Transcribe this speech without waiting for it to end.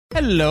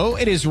Hello,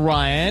 it is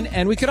Ryan,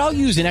 and we could all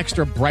use an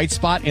extra bright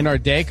spot in our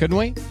day, couldn't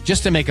we?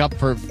 Just to make up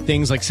for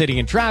things like sitting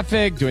in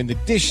traffic, doing the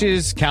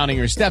dishes, counting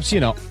your steps,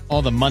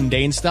 all the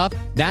mundane stuff.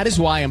 That is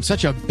why I'm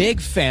such a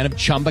big fan of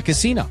Chumba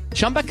Casino.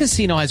 Chumba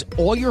Casino has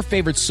all your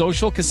favorite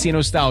social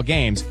casino-style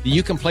games that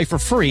you can play for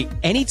free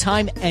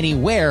anytime,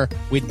 anywhere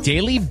with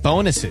daily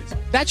bonuses.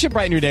 That should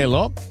brighten your day a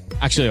little.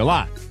 Actually, a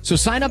lot. So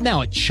sign up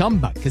now at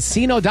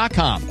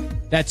ChumbaCasino.com.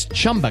 That's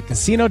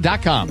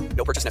ChumbaCasino.com.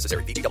 No purchase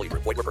necessary. VGW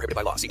Group. Void where prohibited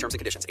by law. See terms and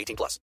conditions.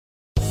 18+.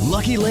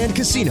 Lucky Land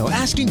Casino,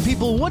 asking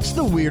people, what's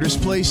the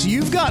weirdest place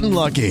you've gotten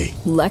lucky?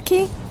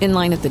 Lucky? In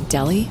line at the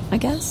deli, I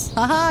guess?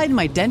 Aha, in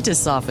my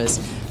dentist's office.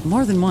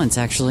 More than once,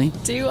 actually.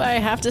 Do I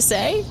have to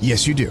say?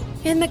 Yes, you do.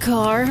 In the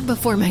car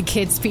before my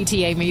kids'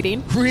 PTA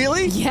meeting.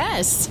 Really?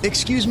 Yes.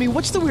 Excuse me,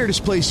 what's the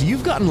weirdest place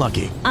you've gotten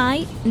lucky?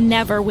 I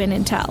never win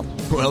and tell.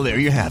 Well, there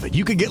you have it.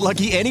 You can get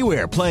lucky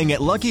anywhere, playing at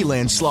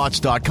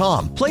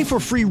LuckyLandSlots.com. Play for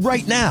free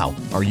right now.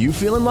 Are you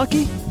feeling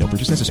lucky? No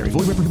purchase necessary.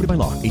 Void where prohibited by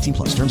law.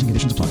 18+. Terms and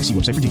conditions apply. See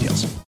website for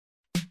details.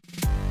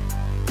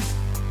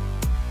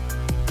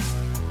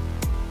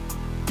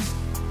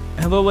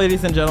 Hello,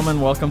 ladies and gentlemen.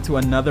 Welcome to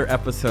another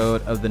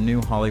episode of the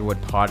New Hollywood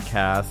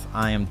Podcast.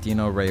 I am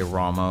Dino Ray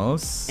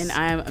Ramos. And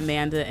I'm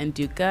Amanda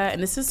Nduka.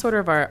 And this is sort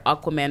of our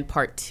Aquaman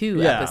Part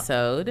 2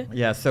 episode.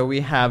 Yeah, so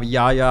we have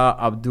Yahya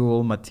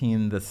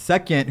Abdul-Mateen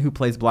II, who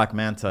plays Black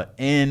Manta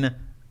in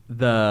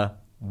the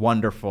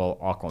wonderful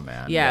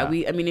Aquaman. Yeah,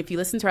 if you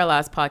listen to our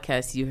last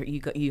podcast,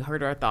 you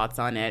heard our thoughts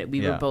on it.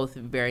 We were both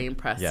very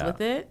impressed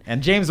with it.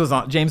 And James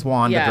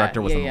Wan, the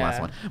director, was in the last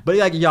one. But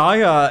like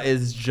Yahya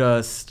is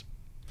just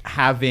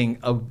having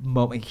a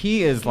moment.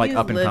 He is like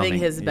up and coming. Living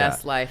his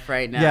best life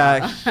right now.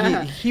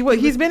 Yeah,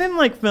 he's been in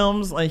like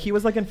films. Like he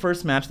was like in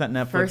First Match, that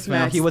Netflix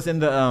film. He was in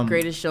the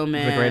Greatest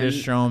Showman. The Greatest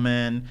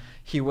Showman.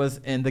 He was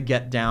in the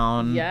Get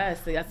Down.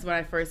 Yes, that's when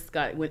I first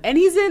got. And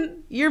he's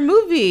in your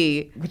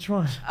movie. Which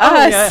one? Us.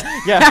 Oh,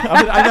 yeah.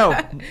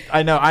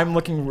 I know. I'm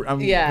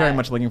very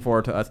much looking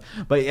forward to Us.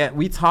 But yeah,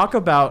 we talk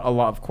about a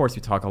lot. Of course,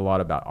 we talk a lot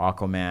about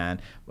Aquaman,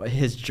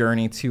 his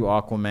journey to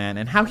Aquaman,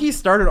 and how he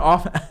started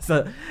off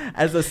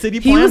as a city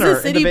planner. He was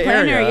a city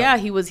planner. Area. Yeah,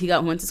 he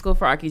went to school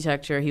for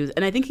architecture.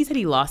 And I think he said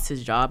he lost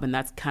his job, and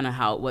that's kind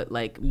of what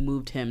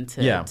moved him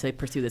to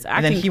pursue this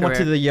acting. And then he went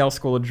to the Yale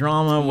School of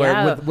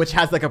Drama, which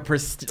has like a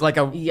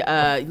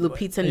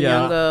Lupita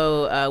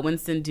Nyong'o,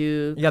 Winston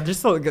Duke. Yeah,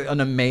 just an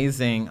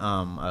amazing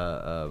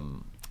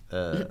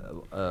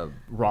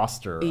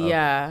roster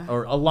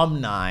or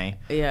alumni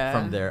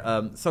from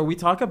there. So we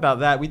talk about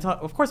that.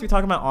 Of course we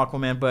talk about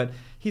Aquaman, but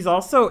he's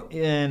also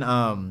in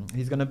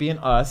he's going to be in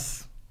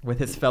Us with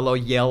his fellow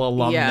Yale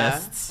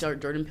alumnists. Yeah,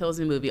 Jordan Peele's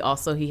new movie.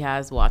 Also, he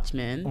has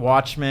Watchmen,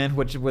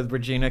 which with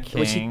Regina King.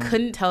 Which he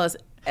couldn't tell us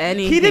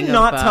anything. He did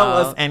not tell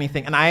us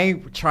anything, and I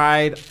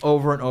tried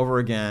over and over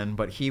again,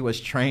 but he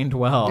was trained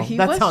well.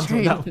 That sounds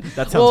good.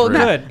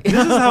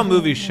 This is how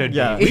movies should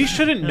be. We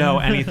shouldn't know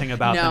anything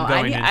about them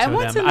going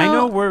into them. I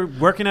know we're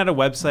working at a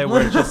website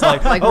where it's just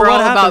like, we're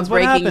all about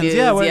breaking news.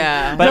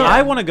 Yeah, but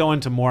I want to go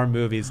into more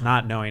movies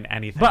not knowing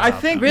anything. But I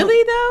think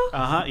really though.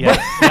 Yeah,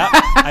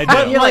 I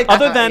do.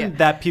 Other than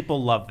that,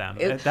 people love them.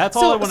 That's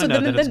all I want to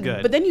know. That it's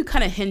good. But then you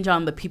kind of hinge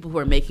on the people who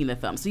are making the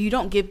film, so you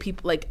don't give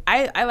people like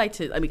I like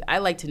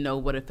to know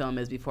what a film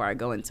is before I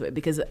go into it,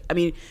 because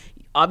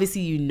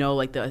obviously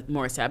like the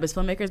more established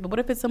filmmakers, but what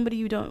if it's somebody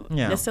you don't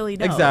necessarily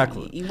know?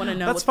 Exactly. You want to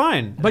know. That's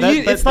fine. But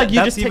it's like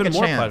you just take a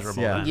more chance.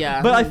 Pleasurable.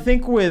 Yeah. But I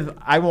think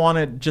I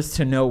wanted just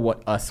to know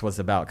what Us was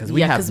about, because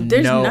we have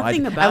there's no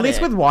nothing idea. about At least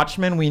it. with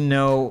Watchmen, we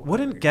know.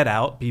 Wouldn't Get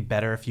Out be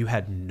better if you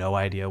had no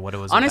idea what it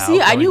was Honestly,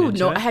 about?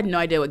 Honestly, I had no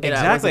idea what Get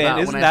Out was about.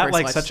 And isn't when that I first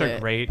like watched such it. a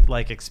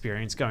great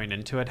experience going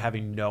into it,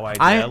 having no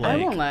idea? I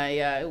won't lie.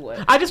 Yeah, it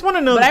would. I just want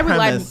to know the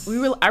premise.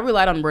 I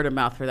relied on word of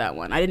mouth for that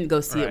one. I didn't go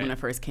see it when it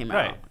first came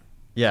out.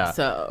 Yeah.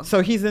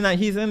 So he's in that.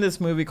 He's in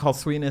this movie called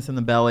Sweetness in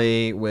the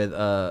Belly with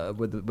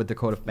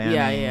Dakota Fanning.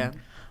 Yeah.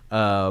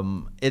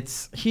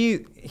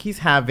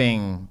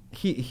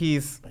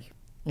 He's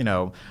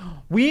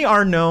we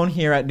are known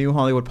here at New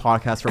Hollywood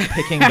Podcast for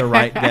picking the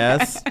right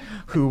guests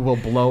who will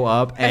blow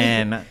up,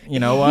 and you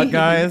know what,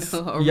 guys?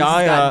 We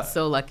got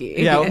so lucky.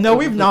 Yeah, no,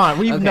 we've not.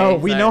 We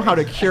know how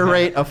to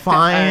curate a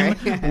fine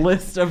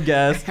list of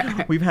guests.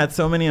 We've had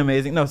so many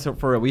amazing. No, so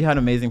for real, we had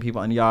amazing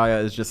people, and Yahya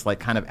is just like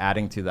kind of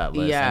adding to that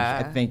list. Yeah,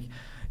 and I think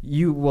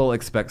you will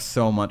expect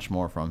so much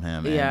more from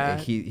him. And yeah,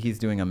 he's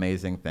doing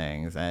amazing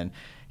things, and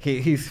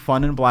he's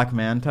fun in Black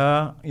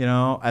Manta,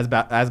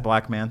 as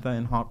Black Manta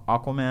in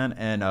Aquaman,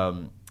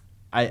 and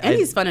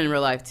he's fun in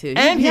real life too.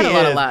 And he had a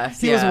lot of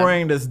laughs. He was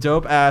wearing this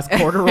dope ass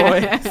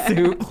corduroy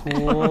suit.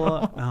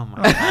 Cool. Oh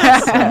my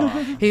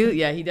god.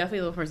 He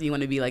definitely was the person you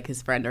want to be like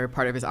his friend or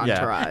part of his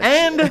entourage.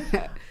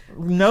 And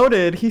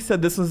noted he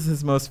said this was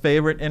his most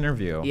favorite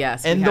interview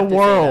in the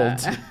world.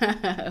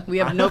 We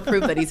have no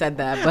proof that he said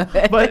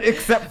that, but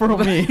except for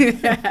me.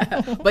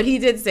 But he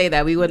did say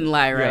that. We wouldn't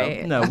lie, right?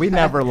 Yeah, no, we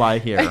never lie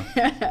here.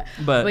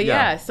 But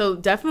yeah, so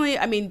definitely,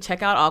 I mean,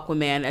 check out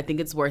Aquaman. I think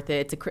it's worth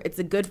it. It's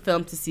a good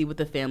film to see with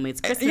the family.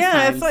 It's Christmas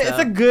time, it's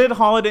a good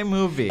holiday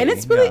movie, and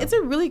it's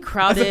a really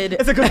crowded.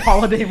 It's a good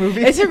holiday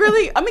movie.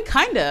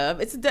 Kind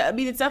of. It's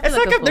definitely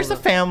there's a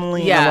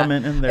family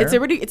element in there.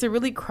 It's a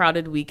really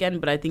crowded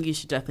weekend, but I think you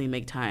should definitely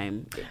make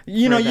time.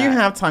 You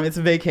have time. It's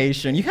a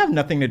vacation. You have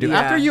nothing to do. Yeah.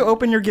 After you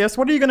open your gifts,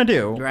 what are you going to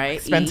do?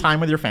 Right. Spend time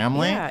with your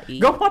family? Yeah,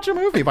 go watch a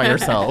movie by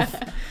yourself.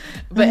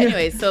 But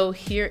anyway, so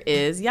here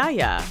is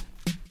Yaya.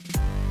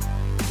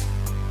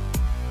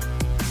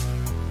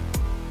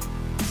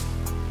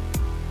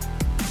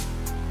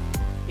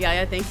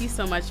 Yaya, thank you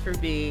so much for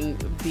being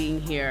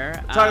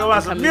here. Talking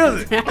about some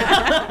music.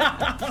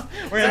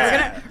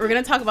 We're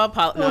gonna talk about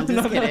politics. No, I'm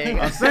just kidding.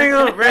 I'm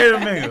single, ready to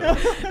mingle.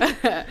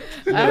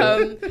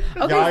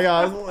 Okay.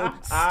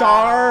 Yaya's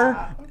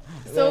star.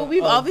 So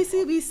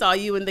we saw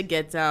you in The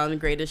Get Down,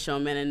 Greatest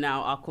Showman, and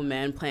now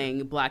Aquaman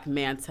playing Black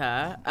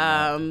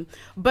Manta.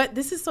 But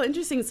this is so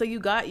interesting. So you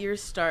got your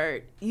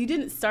start. You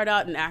didn't start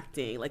out in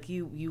acting. Like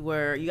you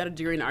got a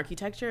degree in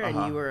architecture,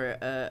 and you were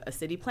a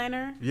city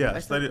planner. Yeah, I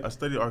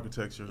studied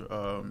architecture.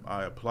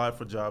 I applied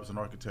for jobs in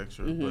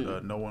architecture,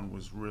 but no one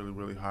was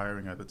really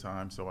hiring at the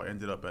time. So I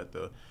ended up at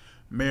the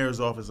Mayor's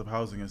Office of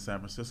Housing in San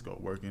Francisco,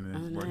 working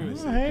in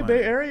city Hey,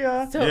 Bay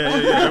Area. So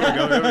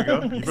there we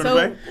go. You from the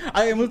Bay?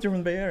 I moved here from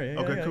the Bay Area.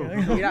 Okay, cool.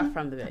 You're not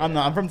from the Bay Area. I'm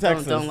not. I'm from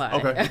Texas. Don't lie.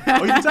 Okay.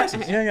 Oh, you're from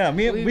Texas? Yeah.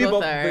 We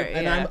both are.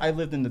 And I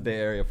lived in the Bay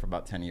Area for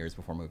about 10 years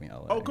before moving to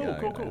LA. Oh,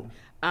 cool.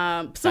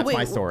 That's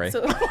my story.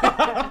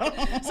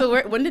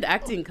 So when did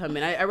acting come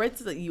in? I read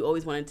that you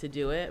always wanted to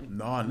do it.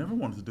 No, I never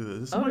wanted to do this.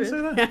 Did somebody say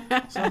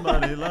that?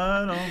 Somebody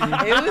lied on me.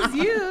 It was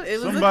you.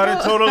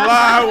 Somebody told a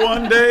lie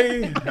one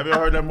day. Have you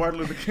heard that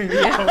Martin Luther King?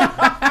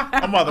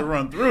 I'm about to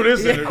run through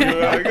this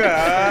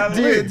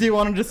interview. Do you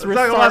want to just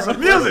talk about some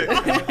music?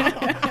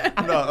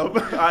 No,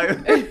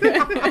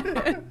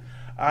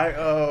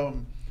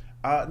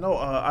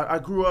 I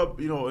grew up,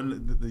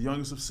 in the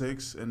youngest of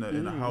six in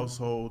a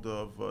household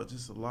of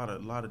just a lot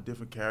of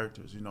different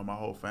characters. My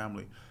whole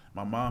family.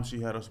 My mom, she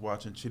had us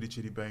watching Chitty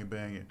Chitty Bang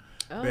Bang and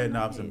Bed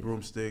Knobs and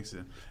Broomsticks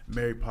and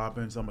Mary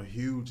Poppins. I'm a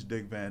huge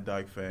Dick Van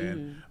Dyke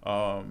fan,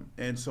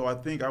 and so I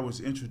think I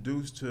was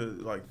introduced to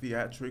like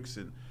theatrics.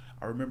 And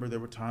I remember there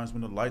were times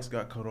when the lights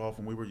got cut off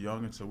when we were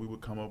young, and so we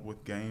would come up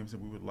with games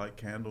and we would light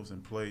candles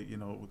and play,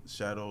 with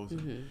shadows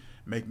and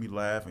make me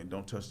laugh and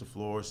don't touch the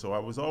floor. So I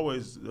was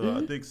always,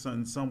 I think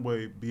in some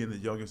way, being the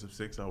youngest of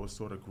six, I was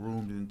sort of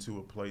groomed into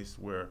a place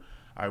where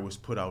I was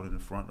put out in the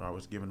front, or I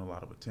was given a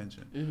lot of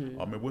attention.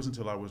 It wasn't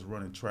until I was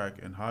running track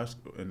in high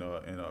school, in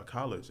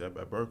college at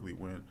Berkeley,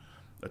 when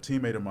a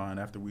teammate of mine,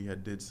 after we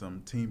had did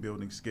some team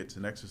building skits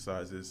and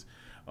exercises,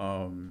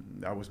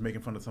 I was making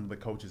fun of some of the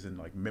coaches and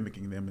like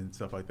mimicking them and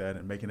stuff like that,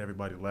 and making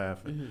everybody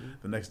laugh. And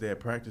the next day at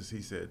practice,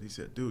 he said,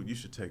 "Dude, you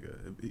should take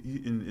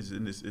it's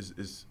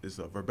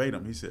a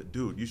verbatim. He said,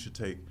 "Dude, you should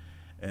take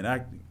an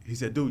acting." He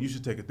said, "Dude, you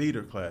should take a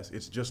theater class.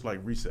 It's just like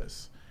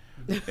recess."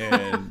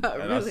 And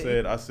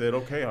Really? I said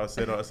okay. I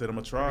said I'm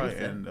gonna try.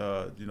 And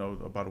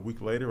about a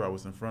week later, I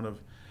was in front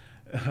of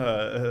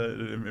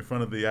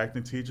the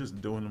acting teachers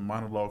doing a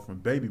monologue from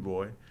Baby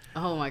Boy.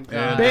 Oh my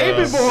God!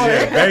 Baby Boy.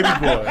 Yeah, Baby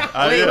Boy.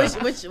 Wait,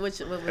 which what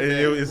was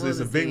it? It's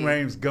a Big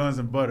Rames Guns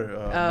and Butter.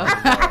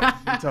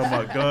 You're talking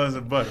about Guns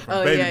and Butter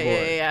from Baby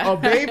Boy. Yeah. Oh,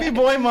 Baby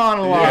Boy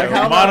monologue.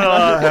 Yeah,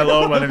 monologue.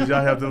 Hello, my name is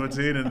Yahya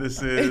Abdul-Mateen, and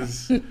this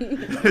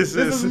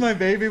is my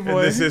Baby Boy.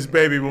 And this is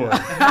Baby Boy.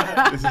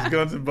 This is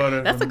Guns and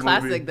Butter. That's a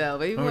classic, though.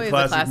 Baby Boy is a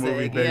classic.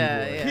 Movie, Baby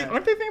Boy.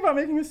 Aren't they thinking about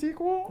making a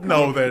sequel?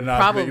 No, they're not.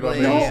 Probably.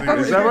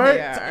 Is that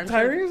right?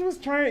 Tyrese was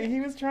trying. He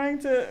was trying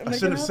to. I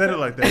shouldn't have said it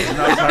like that. It's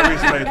not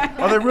Tyrese made it.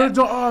 Are they really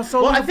doing?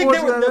 Well, I think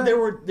they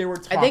were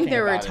talking. I think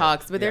there were about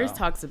talks, it. but there's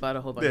talks about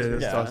a whole bunch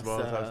of stuff. Talks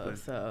about all types of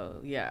things. So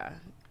yeah.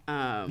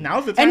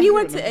 Now's the time. And you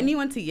went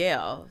to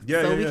Yale.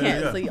 Yeah, so we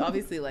can't. yeah. So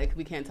obviously, like,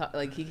 we can't talk.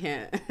 Like, he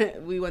can't.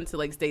 We went to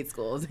like state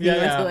schools. Yeah, He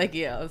went to like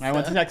Yale. So. I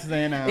went to Texas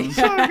A&M.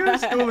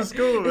 School is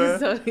school, man.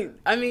 So,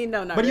 I mean,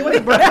 no, not But really.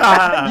 you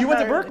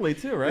went to Berkeley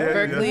too, right? Yeah,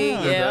 Berkeley,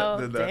 yeah.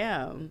 Yale.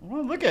 Damn.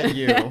 Well, look at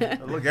you.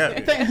 Look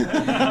at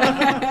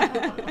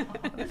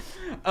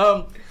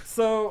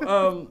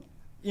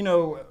me.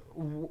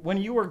 When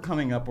you were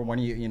coming up, or when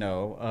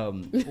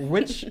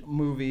which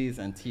movies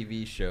and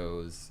TV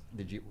shows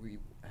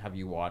have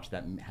you watched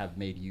that have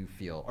made you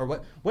feel, or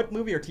what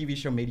movie or TV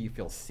show made you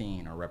feel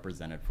seen or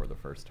represented for the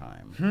first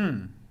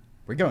time?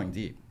 We're going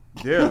deep.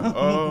 Yeah.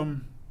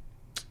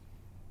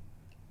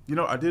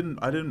 I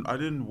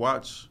didn't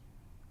watch.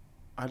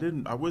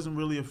 I wasn't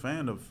really a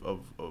fan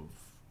of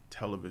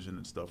television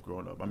and stuff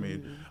growing up. I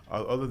mean,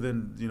 other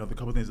than the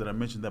couple things that I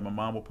mentioned that my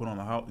mom would put on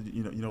the house,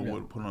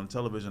 would put on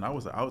television. I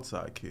was an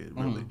outside kid,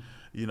 really.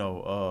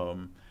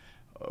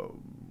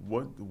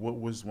 What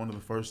was one of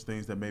the first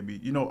things that made me?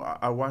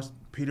 I watched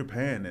Peter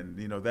Pan, and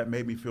that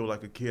made me feel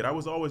like a kid. I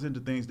was always into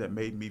things that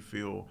made me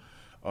feel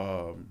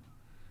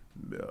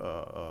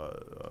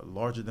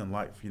larger than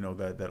life,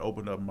 that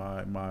opened up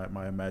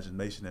my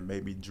imagination and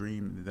made me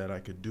dream that I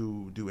could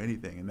do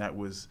anything. And that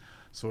was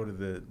sort of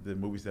the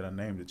movies that I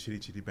named, the Chitty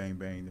Chitty Bang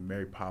Bang, the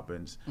Mary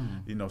Poppins,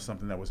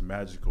 something that was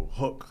magical.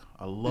 Hook,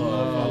 I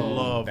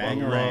loved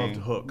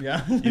Hook.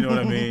 Yeah. You know what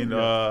I mean?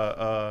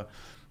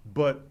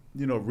 But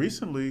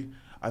recently,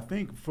 I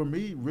think for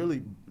me,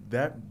 really,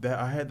 that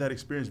I had that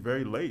experience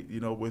very late,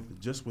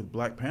 with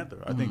Black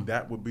Panther. I think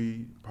that would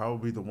be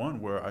probably the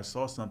one where I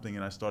saw something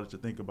and I started to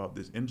think about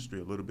this industry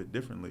a little bit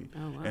differently,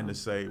 and to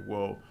say,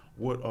 well,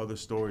 what other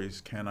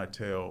stories can I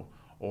tell,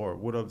 or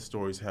what other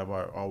stories have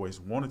I always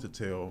wanted to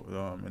tell,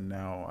 and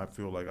now I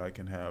feel like I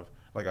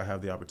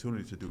have the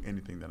opportunity to do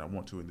anything that I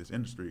want to in this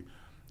industry.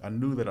 I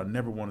knew that I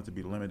never wanted to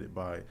be limited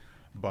by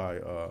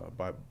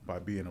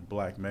being a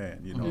Black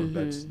man.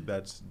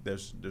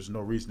 There's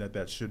no reason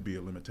that should be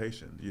a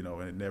limitation,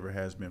 and it never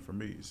has been for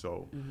me.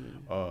 So,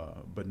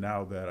 but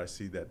now that I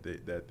see that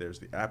there's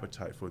the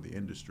appetite for the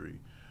industry,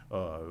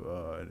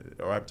 or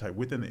appetite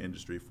within the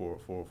industry for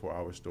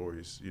our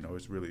stories,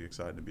 it's really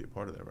exciting to be a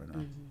part of that right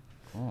now.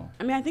 Oh.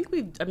 I mean, I think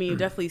you've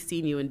definitely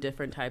seen you in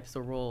different types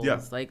of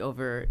roles, like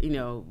over,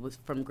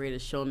 from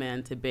Greatest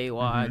Showman to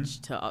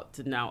Baywatch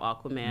to now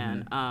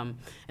Aquaman,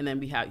 and then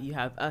you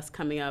have Us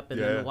coming up, and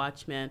then The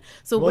Watchmen.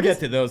 So we'll get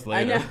to those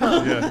later.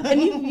 I know.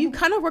 And you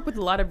kind of work with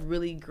a lot of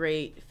really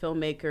great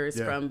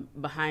filmmakers from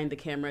behind the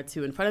camera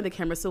to in front of the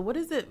camera. So what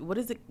has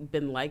it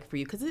been like for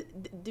you? Because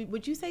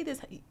would you say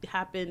this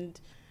happened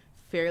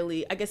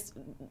fairly, I guess,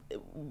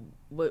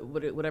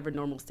 whatever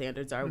normal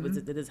standards are,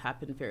 did this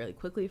happen fairly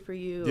quickly for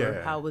you,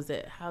 or how's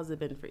it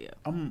been for you?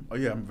 I'm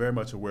very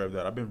much aware of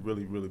that. I've been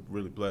really, really,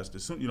 really blessed.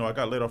 As soon, I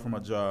got laid off from my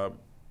job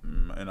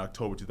in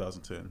October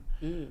 2010.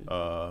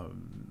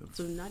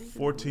 So not even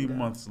 14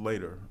 months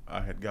later,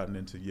 I had gotten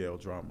into Yale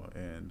Drama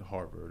and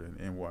Harvard and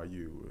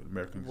NYU,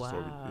 American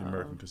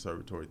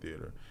Conservatory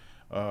Theater,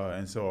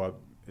 and so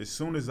as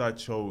soon as I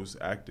chose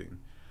acting,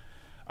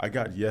 I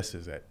got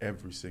yeses at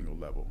every single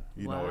level.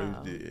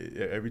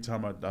 Every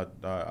time I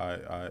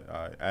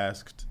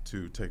asked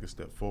to take a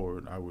step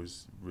forward, I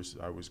was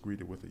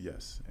greeted with a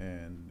yes,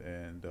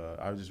 and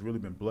I've just really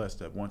been blessed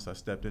that once I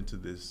stepped into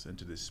this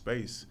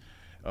space,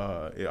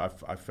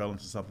 I fell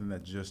into something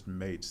that just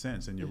made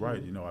sense. And you're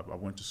right. I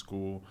went to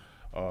school.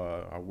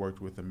 I worked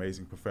with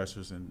amazing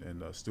professors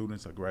and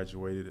students. I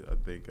graduated, I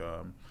think.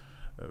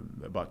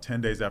 About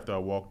 10 days after I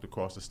walked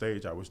across the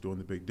stage, I was doing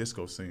the big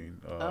disco scene.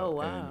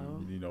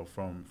 And,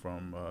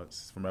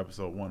 from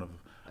episode 1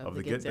 of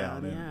the Get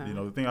Down. And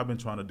the thing I've been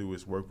trying to do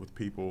is work with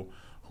people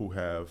who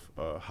have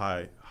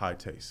high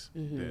taste,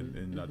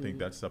 and I think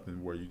that's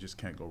something where you just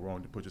can't go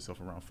wrong, to put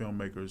yourself around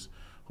filmmakers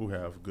who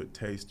have good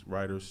taste,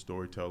 writers,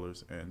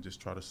 storytellers, and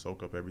just try to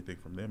soak up everything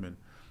from them and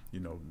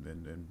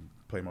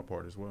play my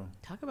part as well.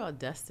 Talk about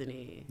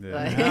destiny.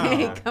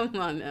 Yeah. Come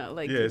on now.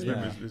 It's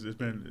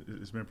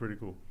been pretty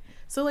cool.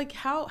 So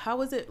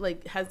how is it,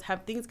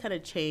 have things kind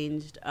of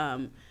changed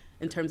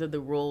in terms of the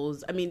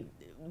roles? I mean,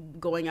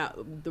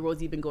 the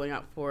roles you've been going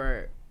out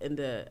for in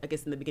the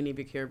beginning of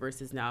your career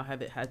versus now,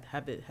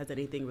 has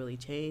anything really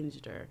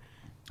changed, or?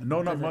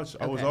 No, not much.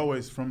 Okay. I was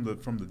always from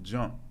the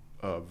jump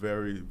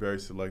very, very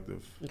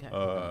selective.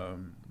 Okay.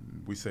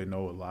 We say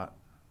no a lot.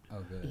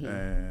 Oh, good.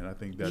 And I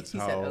think that's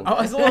how.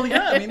 Okay.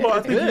 I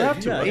think you have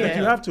to. I think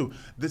you have to.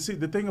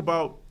 The thing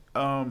about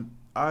I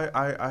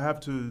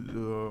have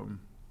to.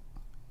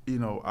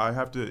 I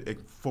have to,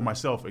 for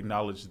myself,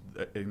 acknowledge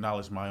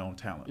my own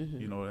talent.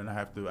 And I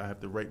have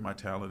to rate my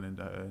talent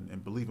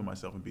and believe in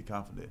myself and be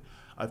confident.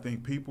 I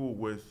think people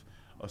with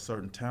a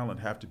certain talent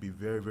have to be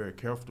very, very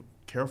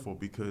careful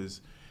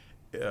because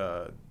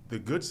the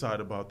good side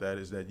about that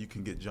is that you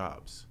can get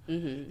jobs.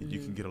 You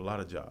can get a lot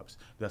of jobs.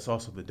 That's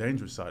also the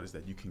dangerous side, is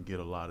that you can get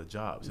a lot of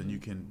jobs, and you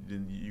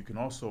can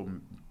also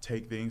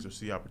take things or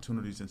see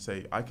opportunities and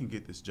say, I can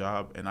get this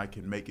job and I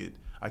can make it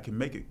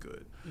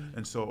good.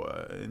 And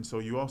so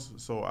you also,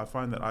 so I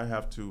find that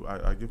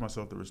I give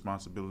myself the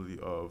responsibility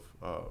of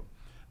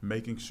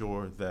making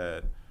sure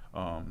that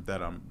I'm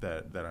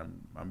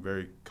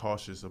very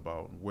cautious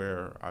about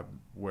where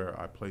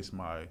I place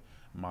my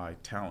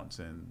talents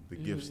and the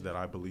gifts that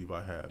I believe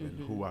I have and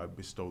who I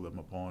bestow them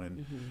upon.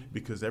 And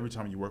because every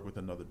time you work with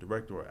another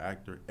director or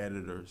actor,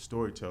 editor,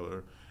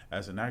 storyteller,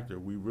 as an actor,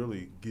 we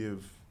really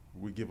give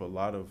a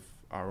lot of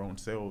our own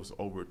selves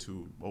over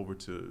to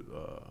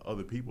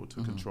other people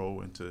to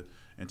control and to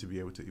be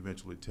able to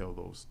eventually tell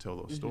those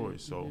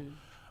stories. So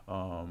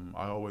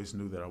I always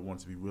knew that I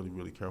wanted to be really,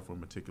 really careful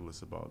and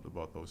meticulous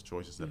about those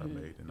choices that I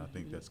made, and I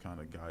think that's kind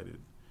of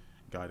guided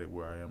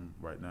where I am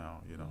right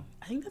now.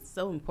 I think that's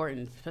so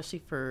important, especially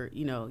for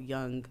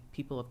young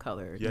people of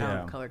color,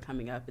 talent of color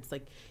coming up. It's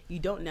like you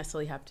don't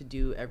necessarily have to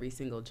do every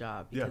single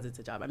job because it's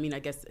a job. I mean, I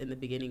guess in the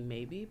beginning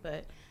maybe,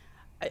 but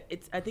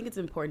I think it's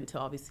important to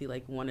obviously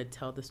want to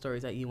tell the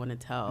stories that you want to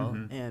tell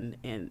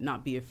and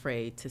not be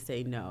afraid to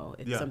say no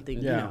if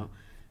something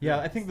Yeah,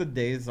 I think the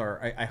days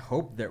are. I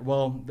hope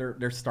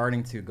they're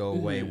starting to go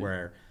away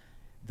where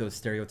those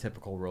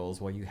stereotypical roles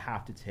where you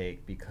have to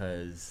take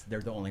because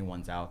they're the only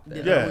ones out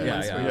there.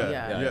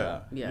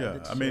 Yeah.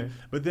 I mean,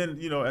 but then,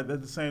 you know, at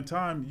the same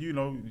time, you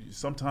know,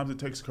 sometimes it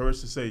takes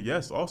courage to say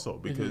yes also,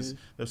 because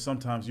there's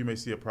sometimes you may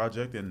see a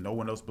project and no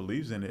one else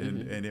believes in it,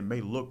 and it may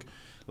look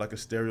like a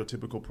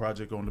stereotypical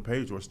project on the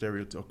page, or a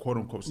quote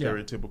unquote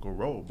stereotypical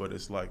role, but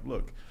it's like,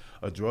 look,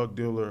 a drug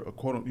dealer, a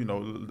quote, you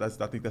know, I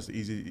think that's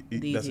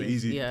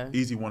the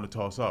easy one to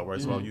toss out,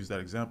 right? So I'll use that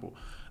example.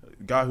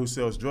 A guy who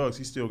sells drugs,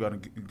 he's still gonna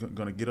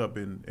get up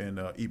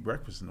and eat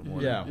breakfast in the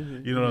morning. Yeah,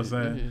 you know what I'm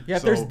saying? Yeah,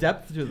 so, there's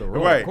depth to the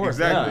role, right? Of course,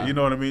 exactly. You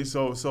know what I mean?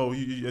 So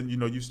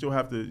you still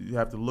have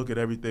to look at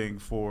everything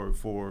for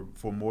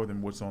more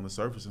than what's on the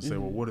surface and say,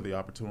 well, what are the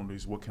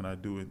opportunities? What can I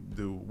do?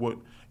 What,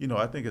 you know?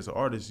 I think as an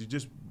artist, you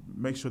just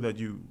make sure that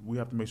we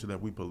have to make sure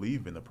that we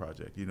believe in the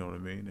project. You know what I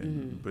mean?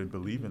 And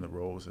believe in the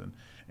roles, and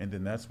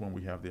then that's when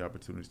we have the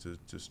opportunities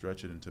to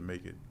stretch it and to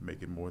make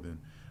it more than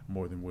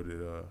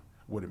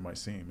what it might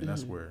seem, and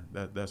that's where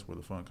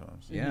the fun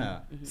comes.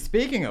 Yeah.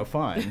 Speaking of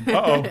fun,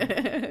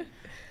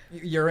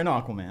 you're in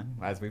Aquaman,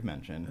 as we've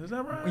mentioned. Is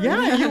that right?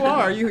 Yeah, you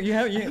are. You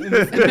have in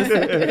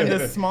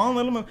this small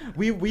little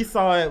movie. We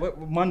saw it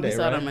Monday. We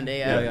saw it on Monday.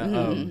 Yeah.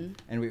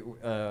 And we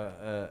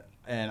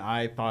and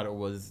I thought it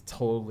was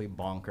totally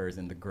bonkers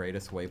in the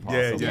greatest way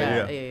possible.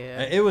 Yeah.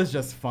 It was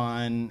just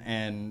fun,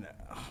 and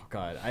oh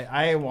God,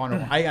 I want to.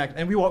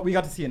 And we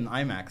got to see it in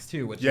IMAX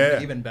too, which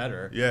is even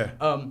better. Yeah.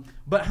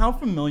 But how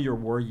familiar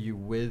were you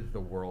with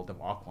the world of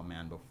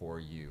Aquaman before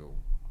you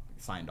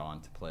signed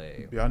on to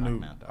play? Yeah, I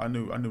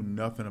knew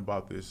nothing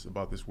about this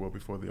world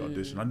before the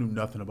audition. I knew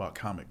nothing about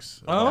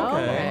comics. Oh,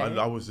 okay.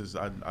 I was just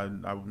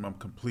I'm a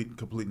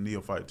complete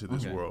neophyte to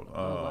this world.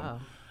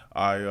 Wow.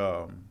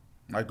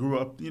 I grew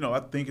up, you know,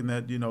 thinking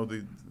that, you know,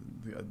 the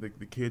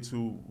kids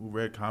who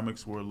read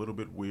comics were a little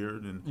bit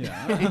weird, and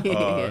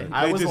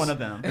I was one of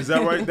them. Is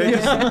that right?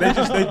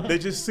 They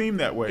just seem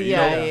that way. You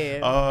know?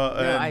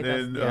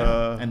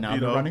 And now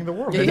they're running the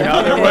world. And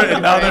now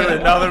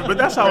they're but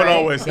that's how it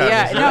always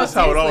happens. That's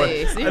how it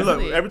always. And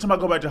look, every time I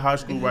go back to high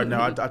school right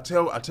now, I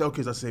tell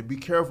kids, I say, be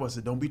careful. I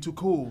said, don't be too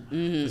cool.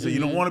 I say, you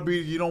don't want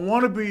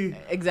to be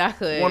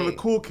exactly one of the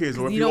cool kids,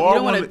 or if you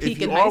are one of the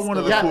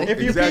cool,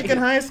 if you peak in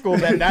high school,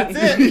 then that's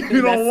it.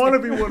 You don't want to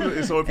be one of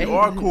the. So if you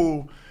are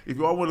cool. If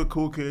you are one of the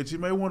cool kids, you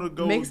may want to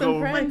go make some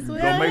friends. Go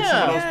make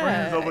some of those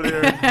friends over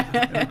there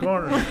in the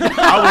corner.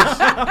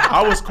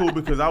 I was cool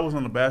because I was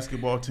on the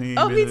basketball team.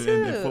 Me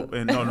too.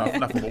 And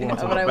not football. I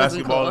was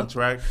basketball and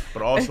track,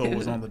 but also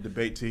was on the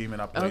debate team,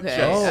 and I played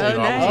chess.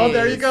 Oh,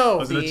 there you go. I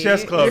was in a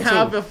chess club too. You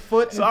have a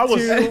foot. So I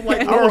was a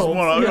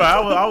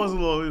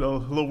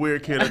little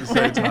weird kid at the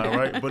same time,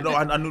 right? But no,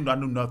 I knew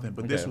nothing.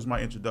 But this was my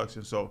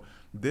introduction. So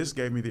this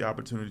gave me the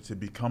opportunity to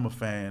become a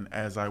fan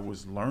as I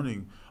was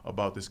learning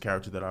about this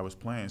character that I was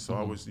playing. So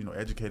I was,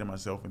 educating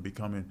myself and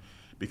becoming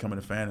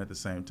a fan at the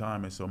same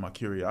time. And so my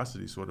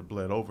curiosity sort of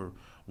bled over.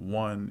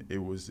 One, it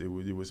was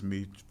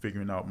me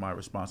figuring out my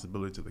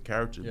responsibility to the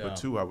character. But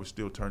two, I was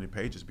still turning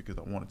pages because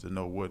I wanted to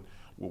know what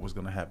was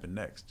going to happen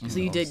next. So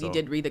you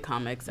did read the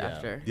comics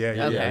after? Yeah.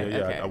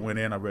 Okay. I went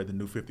in, I read the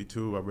New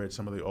 52, I read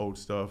some of the old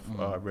stuff,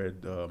 I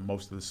read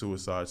most of the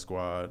Suicide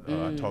Squad.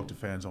 I talked to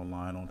fans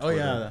online on Twitter. Oh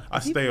yeah. I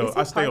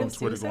stay on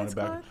Twitter going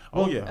back.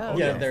 Oh yeah. But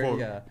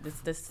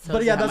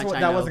yeah, that's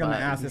what I was going to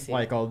ask. It's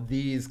like all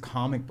these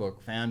comic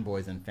book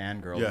fanboys and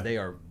fangirls, they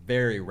are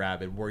very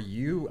rabid. Were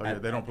you?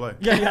 They don't play.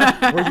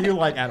 Were you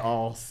like at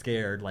all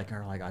scared? Like,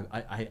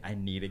 I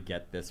need to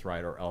get this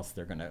right, or else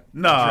they're gonna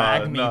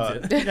drag me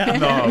to.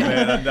 No,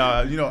 man.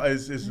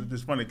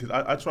 It's funny because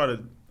I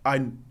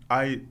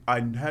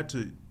had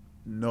to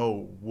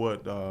know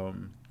what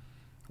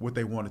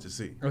they wanted to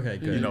see. Okay,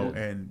 good.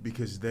 And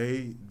because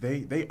they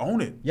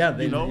own it. Yeah,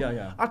 they know.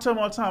 Yeah. I tell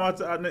them all the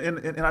time.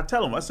 And I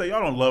tell them, I say,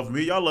 y'all don't love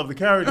me. Y'all love the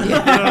character. You know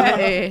what I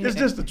mean? It's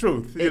just the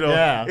truth.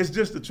 It's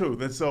just the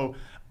truth.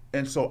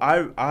 And so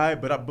I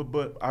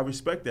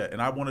respect that, and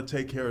I want to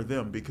take care of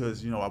them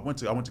because I went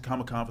to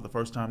Comic-Con for the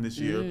first time this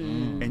year,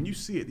 and you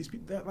see it. These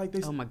people they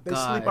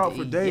sleep out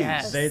for days.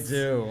 Yes. They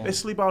do. They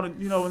sleep out in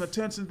the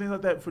tents and things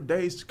like that for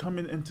days to come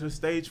into the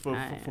stage for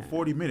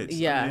 40 minutes.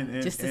 Yeah,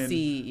 and just to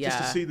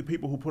see the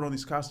people who put on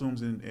these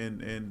costumes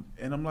and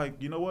I'm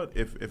like, you know what?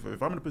 If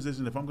I'm in a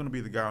position, if I'm going to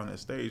be the guy on that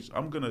stage,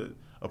 I'm going to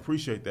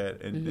appreciate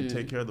that and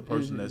take care of the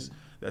person that's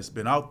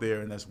been out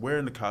there and that's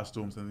wearing the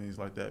costumes and things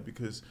like that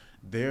because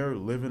they're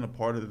living a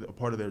part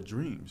of their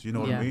dreams. You know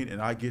what I mean? And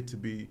I get to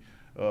be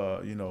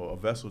a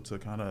vessel to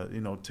kind of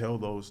tell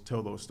those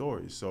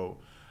stories. So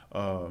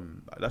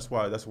that's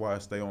why I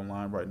stay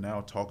online right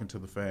now, talking to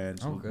the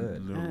fans,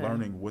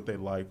 learning what they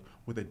like,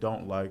 what they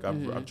don't like.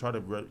 I've tried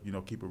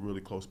to keep a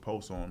really close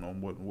pulse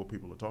on what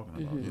people are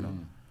talking about.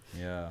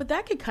 Yeah. But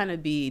that could kind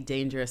of be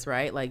dangerous,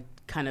 right? Like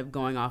kind of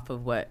going off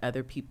of what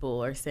other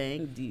people are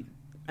saying.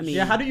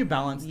 How do you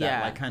balance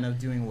that? Like kind of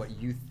doing what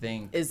you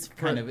think is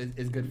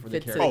good for the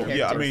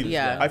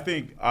character. I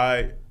think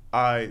I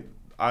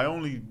I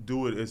only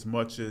do it as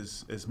much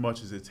as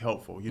it's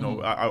helpful. You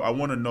know, I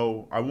want to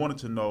know. I wanted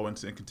to know and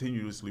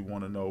continuously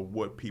want to know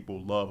what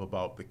people love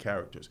about the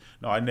characters.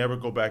 No, I never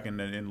go back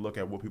and look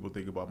at what people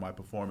think about my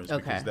performance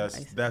because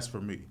that's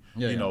for me.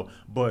 Yeah, you know,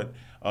 but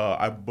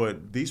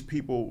these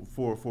people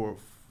for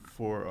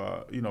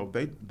you know,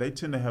 they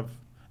tend to have.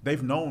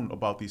 They've known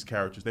about these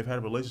characters. They've had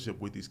a relationship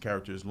with these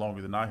characters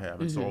longer than I have,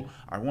 and so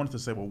I wanted to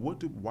say, well,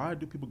 why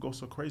do people go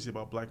so crazy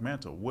about Black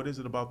Manta? What is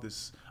it about the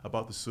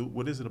suit?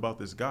 What is it about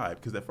this guy?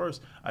 Because at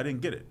first I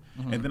didn't get it,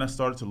 and then I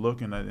started to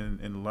look and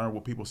learn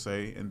what people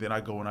say, and then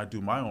I go and I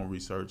do my own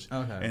research,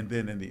 and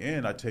then in the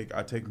end I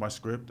take my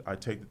script, I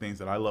take the things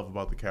that I love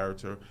about the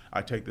character,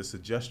 I take the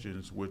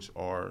suggestions which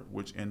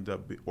end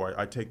up, or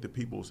I take the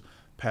people's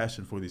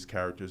passion for these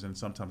characters, and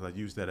sometimes I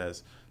use that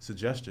as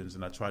suggestions,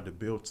 and I try to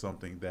build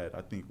something that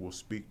I think will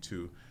speak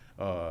to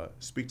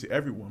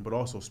everyone, but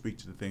also speak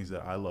to the things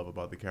that I love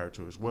about the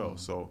character as well.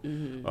 So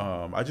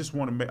I just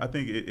want to make. I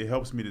think it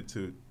helps me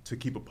to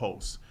keep a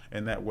pulse,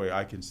 and that way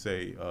I can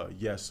say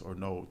yes or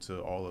no to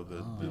all of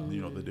the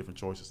you know, the different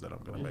choices that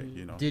I'm going to make.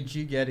 You know. Did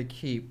you get to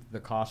keep the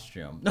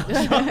costume?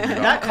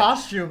 That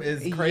costume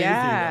is crazy.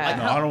 Yeah.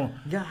 Like,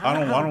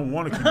 I don't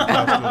want to keep the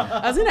costume.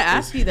 I was going to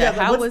ask you that.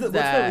 How was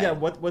that?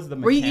 What was the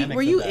mechanics?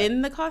 Were you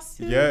in the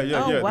costume?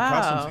 Yeah. Oh, The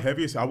wow. costume's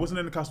heavy as hell. I wasn't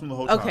in the costume the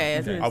whole time. Okay,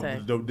 I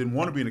didn't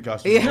want to be in the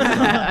costume.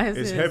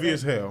 It's heavy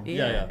as hell.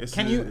 Yeah.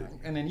 Can you?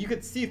 And then you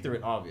could see through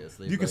it,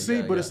 obviously. You can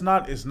see, but it's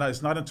not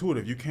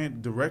intuitive. You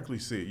can't directly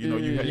see. You know,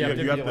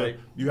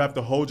 you have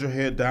to hold your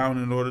head down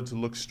in order to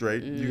look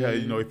straight.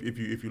 You know,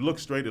 if you look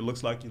straight, it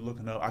looks like you're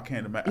looking up. I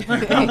can't imagine.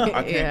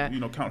 I can't you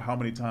know, count how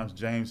many times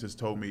James has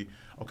told me,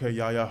 okay,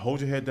 Yaya,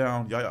 hold your head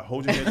down. Yaya,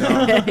 hold your head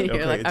down.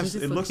 Okay, like,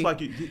 it looks like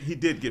he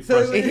did get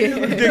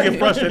frustrated. He did get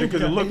frustrated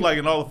because it looked like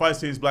in all the fight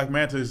scenes, Black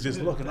Manta is just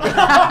looking up.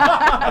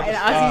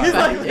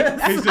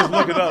 He's just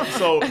looking up.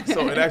 So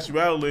in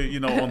actuality, you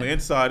know, on the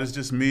inside, it's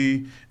just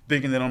me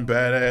thinking that I'm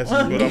badass,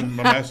 but I'm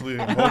actually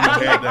holding my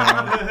head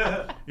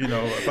down. You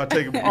know, if I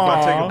take a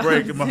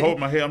break,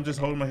 I'm just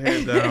holding my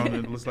head down,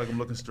 and it looks like I'm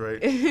looking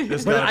straight.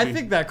 But I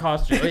think that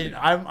costume.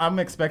 I'm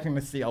expecting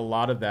to see a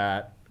lot of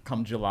that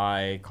come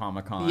July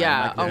Comic-Con.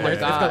 Yeah. Oh my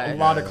God. A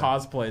lot of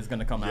cosplay is going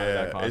to come out of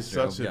that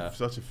costume. It's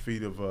such a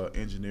feat of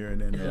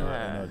engineering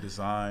and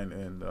design,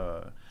 and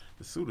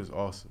the suit is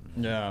awesome.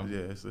 Yeah,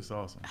 it's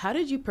awesome. How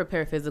did you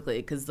prepare physically?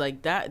 Because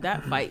like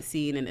that fight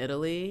scene in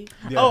Italy.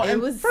 Yeah. Oh, it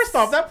was. First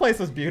off, that place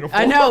was beautiful.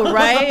 I know,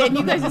 right? And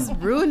you guys just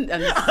ruined.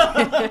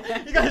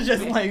 You guys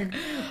just like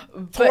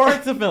tore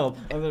it to film.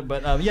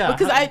 But yeah,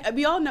 because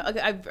we all know.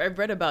 I've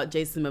read about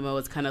Jason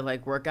Momoa's kind of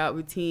like workout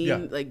routine. Yeah.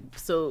 Like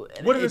so.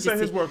 What did it say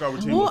his workout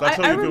routine was?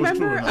 I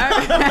remember.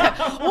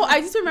 Well,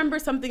 I just remember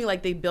something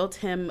like they built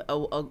him a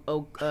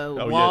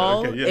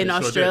wall in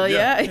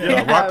Australia.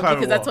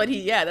 Because that's what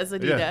he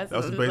does. That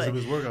was the base of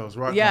his workout. Was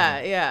rock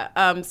climbing.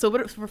 Yeah. So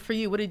for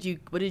you, what did you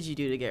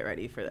do to get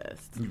ready for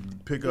this? You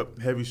pick up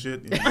heavy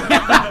shit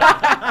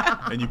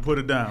and you put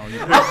it down.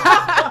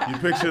 You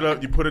pick shit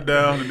up, you put it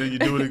down, and then you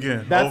do it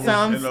again. That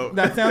sounds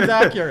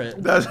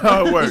accurate. That's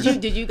how it works.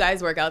 Did you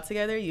guys work out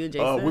together, you and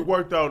Jason? We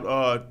worked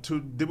out.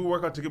 Did we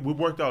work out together? We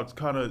worked out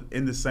kind of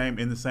in the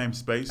same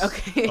space.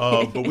 Okay.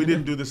 But we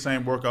didn't do the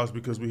same workouts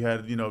because we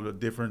had the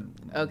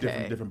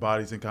different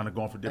bodies and kind of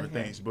going for different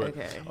things. But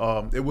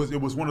it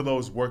was one of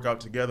those workout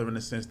together in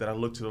the sense that I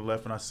look to the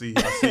left and I see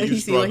you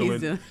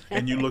struggling,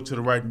 and you look to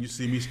the right and you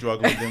see me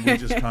struggling. Then we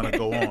just kind of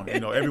go on. You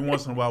know, every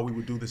once in a while we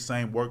would do the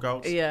same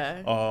workouts.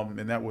 Yeah.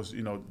 And that was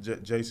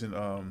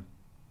Jason.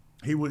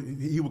 He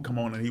would come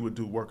on and he would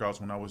do workouts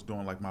when I was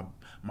doing like my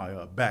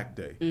back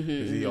day,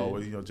 because he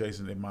always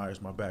Jason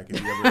admires my back.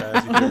 If you ever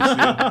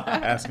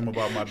ask him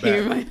about my back,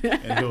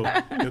 and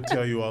he'll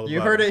tell you all about it.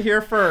 You heard it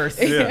here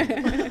first. Yeah,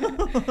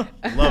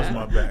 loves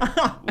my back.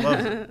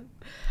 Loves it.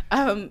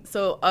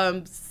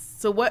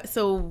 So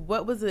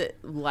what was it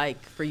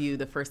like for you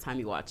the first time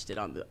you watched it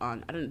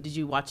did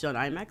you watch it on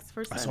IMAX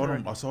first time?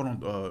 I saw it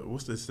on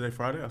what's this, today,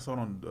 Friday? I saw it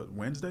on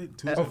Wednesday,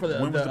 Tuesday. Oh, for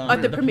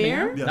the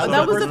premiere? Yeah,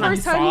 that was the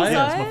first time you saw it?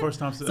 Yeah, it's my first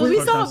time. So we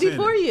saw it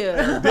before you.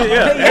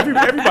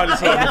 Everybody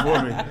saw it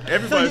before me.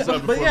 Everybody saw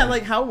it before me. But yeah,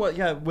 like how?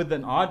 Yeah, with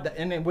an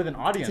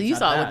audience. So you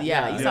saw it with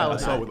I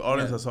saw it with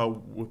audience. I saw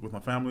it with my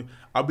family.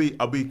 I'll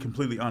be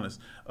completely honest.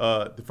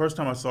 The first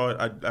time I saw it,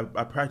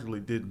 I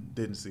practically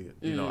didn't see it.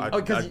 You know,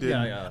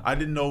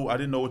 I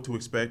didn't know what to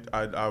expect.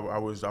 I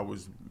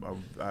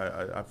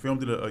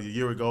filmed it a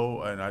year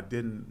ago, and I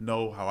didn't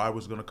know how I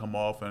was going to come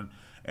off,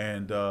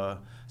 and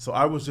so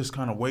I was just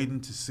kind of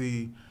waiting to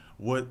see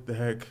what the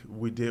heck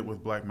we did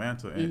with Black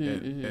Manta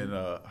and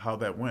how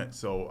that went.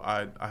 So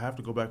I have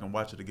to go back and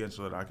watch it again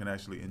so that I can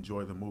actually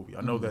enjoy the movie.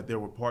 I know that there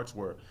were parts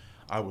where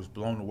I was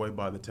blown away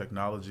by the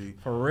technology.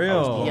 For real. I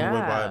was blown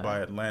away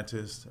by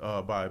Atlantis,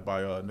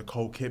 by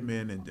Nicole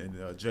Kidman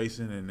and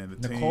Jason and the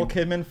team. Nicole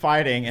Kidman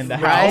fighting in the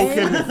house.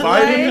 Nicole Kidman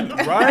fighting,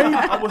 right?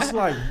 I was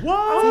like, what?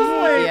 I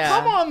was like,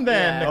 come on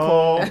then,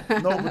 Nicole.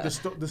 No, but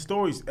the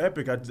story's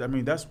epic. I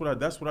mean, that's what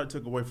I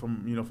took away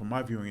from from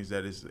my viewing, is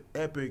that it's an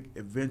epic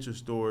adventure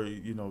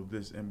story.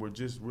 And we're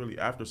just really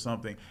after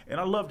something. And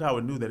I loved how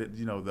it knew that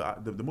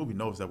the movie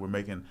knows that we're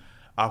making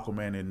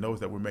Aquaman and knows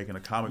that we're making a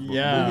comic book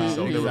movie.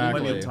 So there were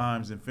plenty of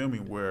times in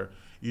filming where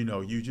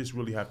you just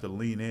really have to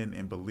lean in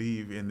and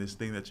believe in this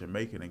thing that you're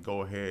making and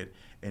go ahead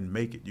and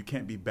make it. You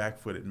can't be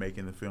back-footed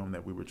making the film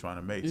that we were trying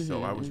to make.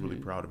 So I was really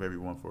proud of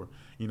everyone for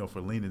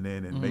leaning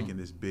in and making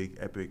this big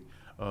epic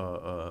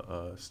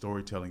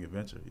storytelling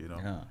adventure.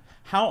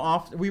 How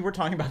often we were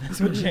talking about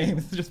this with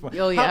James?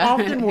 How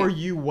often were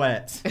you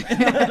wet?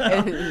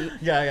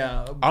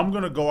 Yeah. I'm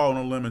gonna go out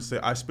on a limb and say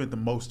I spent the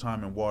most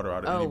time in water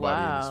out of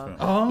anybody in this film.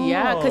 Oh,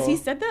 yeah, because he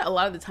said that a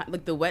lot of the time,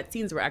 like the wet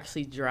scenes were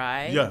actually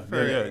dry. Yeah.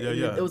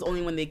 It was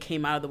only when they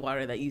came out of the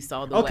water that you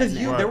saw the. Oh, because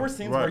there were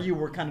scenes where you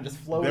were kind of just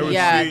floating.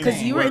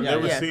 Because you were. There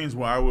were scenes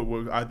where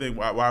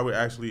I would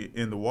actually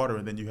in the water,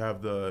 and then you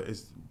have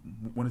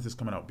when is this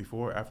coming out?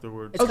 Before,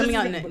 afterwards? It's coming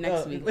out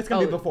next week. It's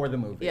gonna be before the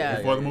movie. Yeah.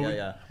 Before the movie.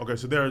 Yeah. Okay,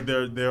 so there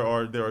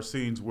are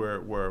scenes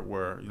where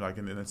like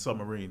in a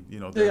submarine,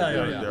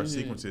 there are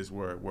sequences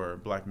where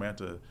Black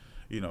Manta,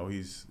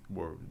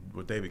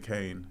 with David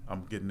Kane.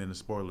 I'm getting into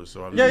spoilers,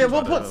 so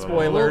we'll put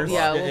spoilers.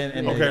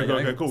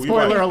 Okay, cool.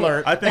 Spoiler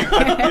alert. I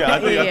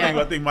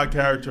think my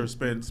character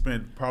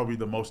spent probably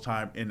the most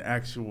time in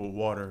actual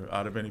water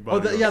out of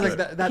anybody.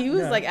 He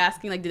was like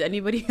asking, like, did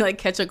anybody like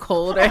catch a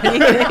cold or anything?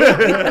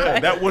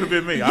 That would have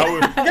been me. I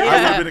would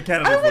have been a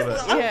candidate for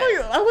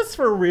that. I was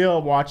for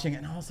real watching it,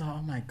 and I was like,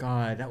 oh my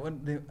god,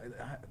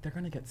 they're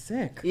gonna get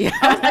sick. Yeah.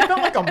 I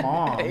felt like a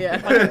mom,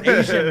 like an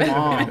Asian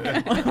mom.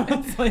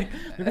 It's like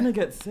they're gonna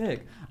get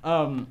sick.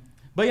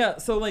 But yeah,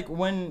 so like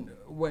when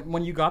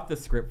you got the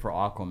script for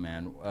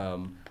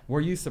Aquaman,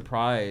 were you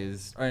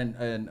surprised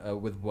and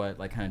with what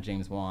like kind of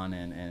James Wan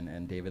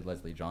and David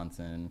Leslie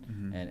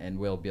Johnson and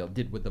Will Beall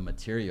did with the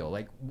material?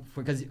 Like,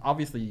 because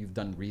obviously you've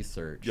done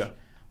research. Yeah.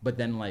 But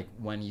then like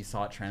when you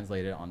saw it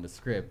translated on the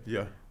script.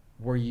 Yeah.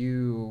 Were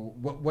you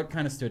what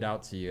kind of stood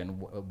out to you, and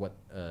what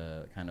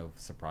kind of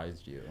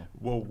surprised you?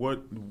 Well,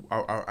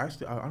 I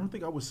don't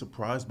think I was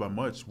surprised by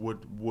much.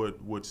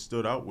 What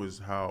stood out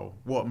was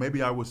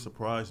maybe I was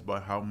surprised by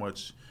how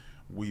much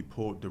we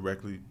pulled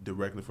directly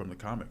from the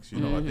comics.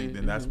 I think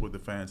that's what the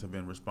fans have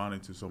been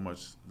responding to so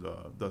much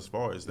thus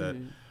far, is that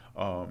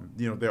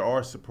there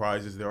are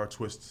surprises, there are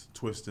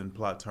twists and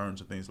plot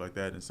turns and things like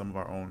that, and some of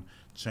our own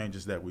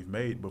changes that we've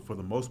made. But for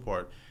the most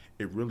part,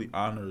 it really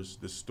honors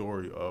the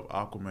story of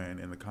Aquaman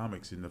in the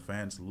comics, and the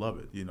fans love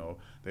it.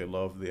 They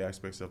love the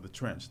aspects of the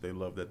trench. They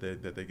love that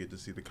they get to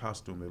see the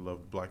costume. They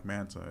love Black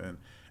Manta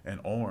and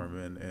Orm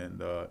and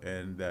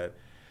that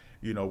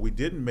we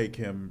didn't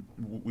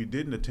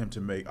attempt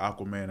to make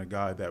Aquaman a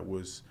guy that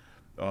was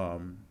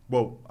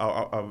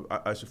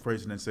I should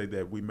phrase it and say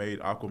that we made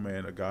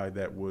Aquaman a guy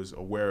that was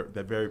aware,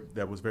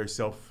 that was very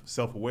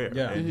self-aware,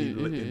 and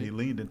he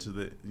leaned into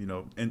the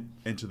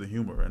into the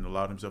humor and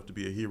allowed himself to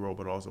be a hero,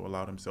 but also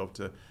allowed himself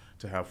to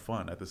have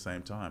fun at the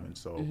same time. And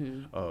so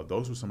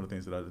those were some of the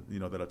things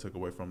that I took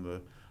away from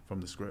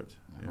the script.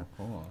 Yeah.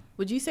 Cool.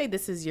 Would you say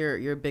this is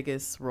your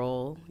biggest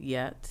role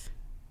yet?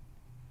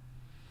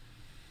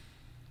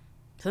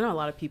 So I know a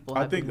lot of people.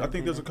 I think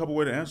there's a couple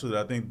ways to answer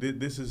that. I think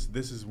this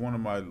is one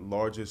of my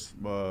largest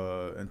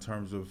in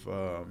terms of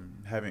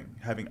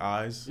having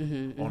eyes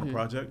on a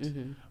project.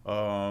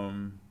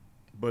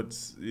 But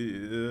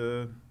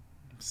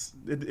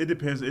it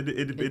depends.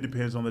 It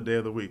depends on the day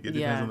of the week. It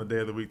depends on the day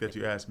of the week that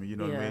you ask me. You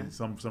know what I mean?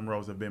 Some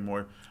roles have been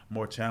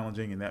more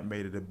challenging, and that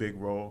made it a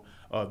big role.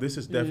 This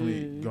is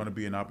definitely going to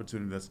be an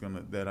opportunity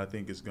that I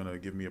think is going to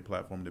give me a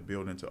platform to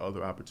build into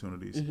other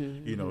opportunities.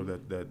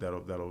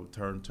 That'll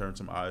turn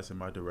some eyes in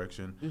my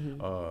direction,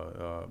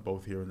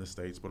 both here in the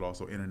States, but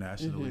also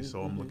internationally.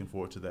 So I'm looking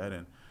forward to that,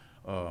 and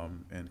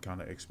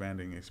kind of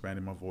expanding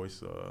my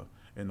voice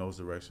in those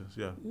directions.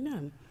 Yeah.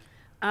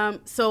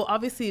 So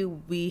obviously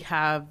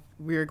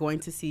we're going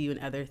to see you in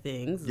other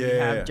things. We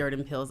have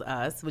Jordan Peele's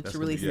Us, which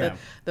released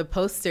the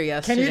poster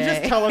yesterday. Can you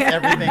just tell us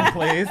everything,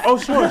 please? Oh,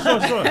 sure.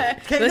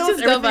 Can you tell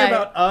us everything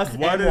about Us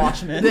and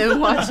Watchmen? Then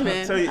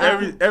Watchmen. Tell you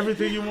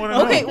everything you want to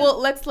know. Okay,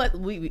 well,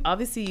 we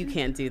obviously you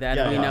can't do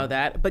that. We know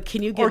that. But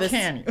can you give us?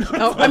 Can you?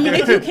 I mean,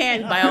 if you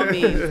can, by all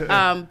means.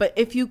 But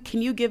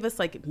can you give us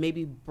like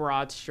maybe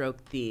broad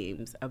stroke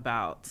themes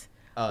about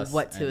Us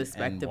what to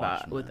expect and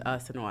about with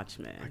Us and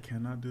Watchmen? I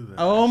cannot do that.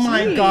 Oh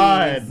my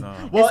God!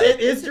 No. Well, it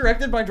is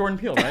directed by Jordan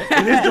Peele, right?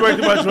 It is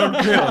directed by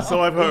Jordan Peele,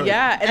 so I've heard.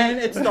 Yeah, and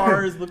it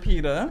stars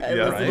Lupita.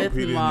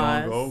 Elizabeth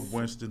Moss, Nyong'o,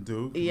 Winston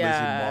Duke, Lizzie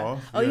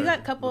Moss. Oh, you got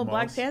a couple of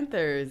Black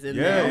Panthers in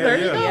there. There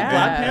you go.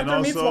 Black Panther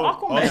meets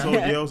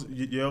Aquaman. Also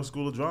Yale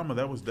School of Drama.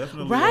 That was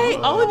definitely right.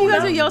 All of you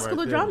guys are Yale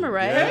School of there. Drama,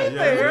 right? Yeah.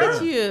 Look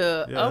at you.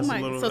 Oh my!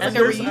 So it's like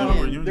a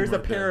reunion. There's a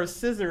pair of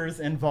scissors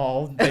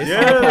involved.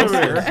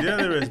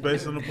 There is.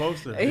 Based on the poster.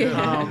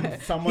 poster.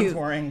 Someone's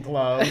wearing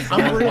gloves.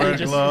 I'm really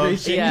just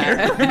reaching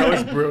here.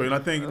 It's brilliant. I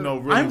think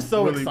really, I'm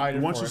so really,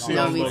 excited. Once you see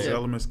all those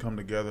elements come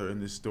together in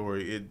this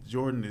story,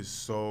 Jordan is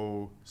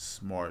so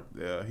smart.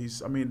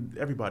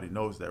 Everybody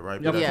knows that,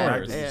 right? But as an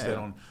actor, you sit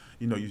on,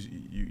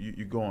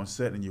 you go on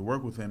set and you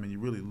work with him, and you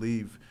really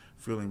leave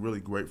feeling really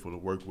grateful to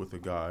work with a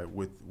guy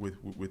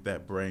with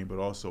that brain, but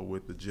also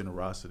with the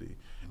generosity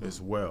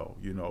as well.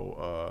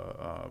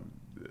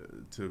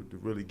 To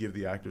really give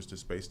the actors the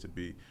space to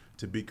be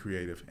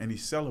creative, and he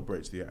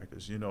celebrates the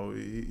actors.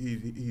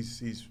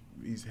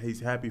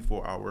 He's happy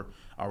for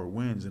our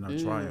wins and our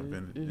triumph,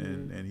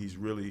 and he's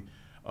really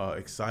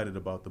excited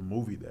about the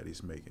movie that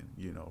he's making,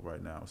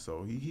 right now.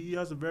 So he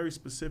has a very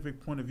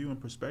specific point of view and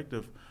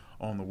perspective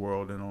on the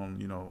world and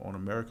on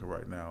America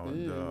right now,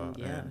 and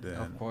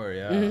of course,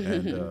 and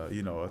I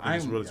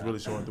think it's really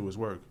showing through his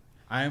work.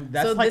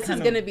 This is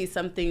going to be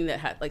something that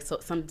had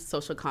some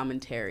social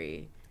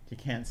commentary. You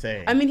can't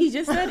say. He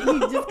just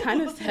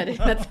kind of said it.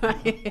 That's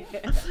fine.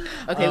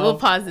 Okay, we'll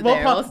pause it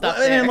there. We'll stop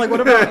there. And what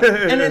about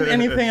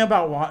anything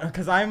about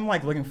because I'm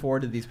looking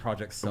forward to these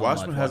projects so much.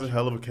 Watchmen has a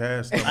hell of a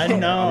cast. I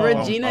know.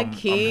 Regina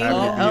King.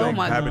 Oh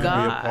my happy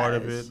God. to be a part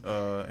of it.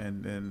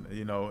 And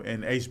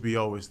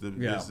HBO is the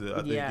I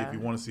think if you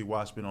want to see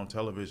Watchmen on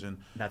television,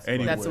 that's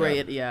where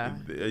it.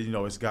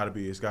 It's got to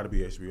be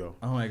HBO.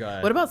 Oh my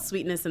God. What about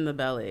Sweetness in the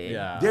Belly?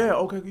 Yeah.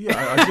 Okay. Yeah.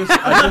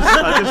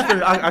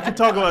 I can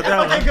talk about that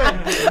one. Okay, good.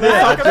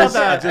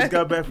 I just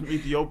got back from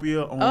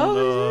Ethiopia on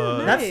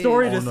that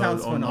story just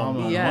sounds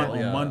phenomenal.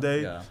 On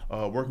Monday,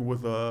 working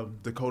with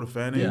Dakota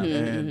Fanning,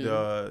 and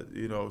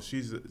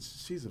she's a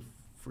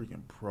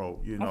freaking pro,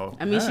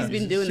 she's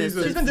been doing this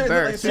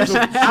since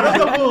birth. Out of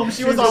the womb,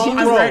 she was all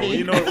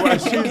ready.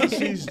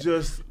 She's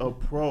just a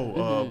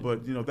pro.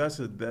 But that's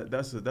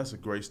a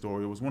great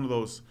story. It was one of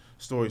those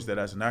stories that,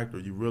 as an actor,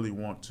 you really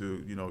want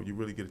to, you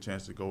really get a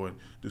chance to go and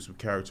do some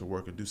character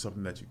work and do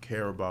something that you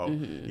care about.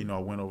 I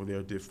went over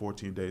there, did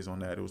 14 days on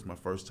that. It was my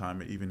first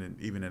time, even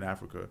in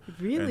Africa.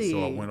 Really? And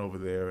so I went over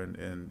there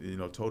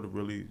and told a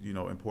really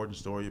important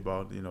story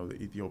about the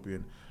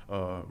Ethiopian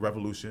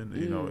revolution,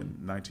 in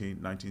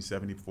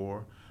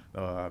 1974,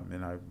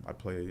 and I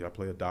play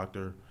a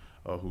doctor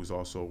who's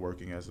also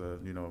working as a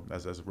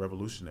as a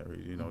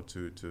revolutionary,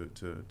 to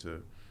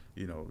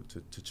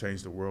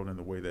change the world in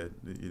the way that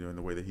in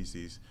the way that he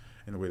sees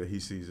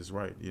is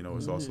right.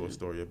 It's also a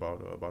story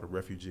about a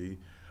refugee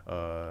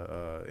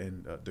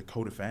and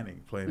Dakota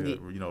Fanning playing a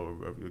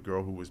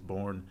girl who was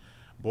born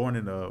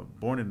in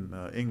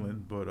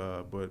England,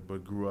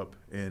 but grew up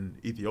in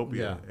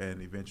Ethiopia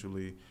and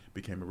eventually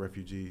became a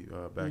refugee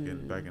back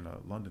in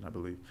London, I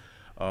believe.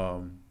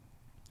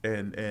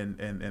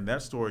 And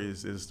that story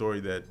is a story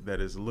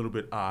that is a little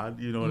bit odd,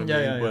 you know what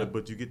I mean?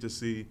 But you get to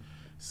see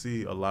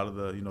a lot of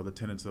the the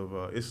tenets of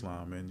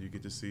Islam, and you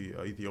get to see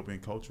Ethiopian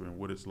culture and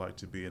what it's like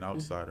to be an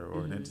outsider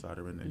or an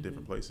insider in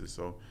different places.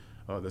 So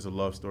there's a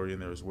love story in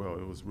there as well.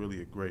 It was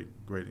really a great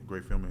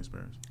filming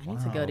experience. I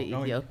need to go to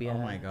Ethiopia.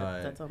 Oh my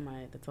God, that's on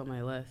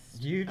my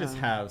list. You just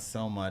have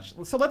so much.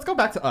 So let's go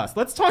back to us.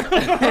 Let's talk.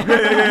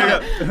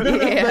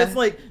 It's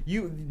like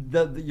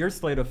your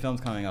slate of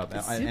films coming up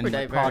and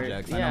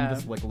projects, and I'm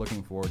just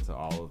looking forward to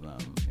all of them.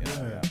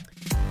 Yeah.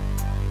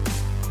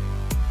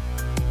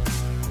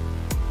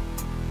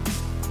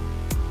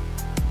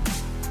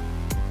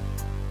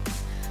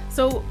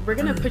 So we're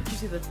gonna put you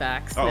to the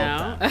facts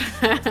now.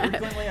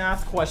 Frequently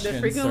asked questions.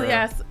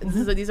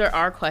 So these are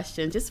our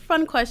questions, just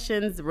fun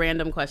questions,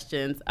 random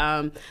questions.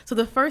 So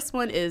the first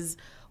one is,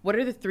 what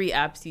are the 3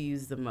 apps you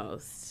use the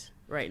most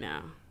right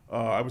now?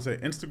 I would say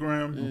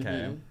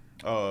Instagram,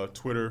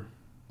 Twitter,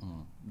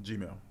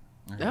 Gmail.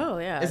 Okay. Oh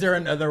yeah. Is there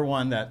another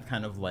one that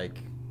kind of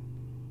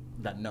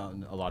that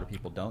a lot of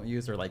people don't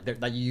use, or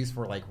that you use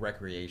for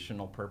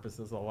recreational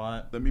purposes a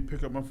lot? Let me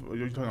pick up my phone. Are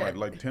you talking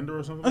like Tinder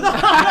or something? No,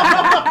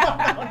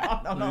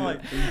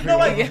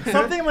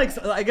 something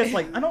I guess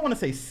I don't want to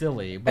say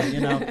silly, but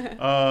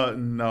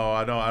no,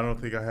 I don't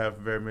think I have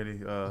very many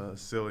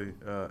silly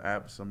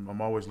apps.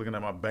 I'm always looking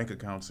at my bank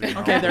account.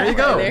 Okay, there you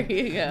go.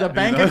 The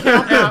bank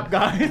account app,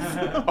 guys.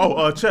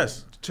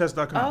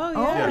 Chess.com. Oh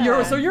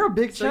yeah. So you're a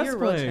big chess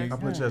player. I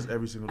play chess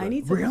every single day. I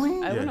want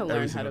to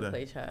learn how to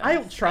play chess.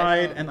 I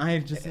tried, and I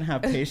just didn't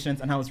have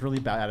patience, and I was really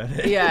bad at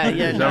it.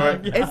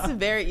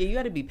 It's you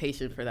got to be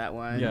patient for that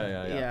one.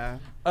 Yeah.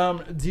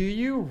 Do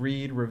you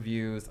read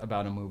reviews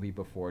about a movie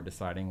before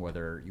deciding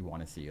whether you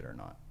want to see it or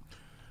not?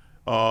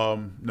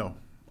 No.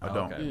 I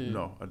don't. Okay.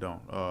 No, I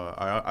don't.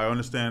 I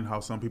understand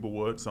how some people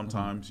would.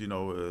 Sometimes,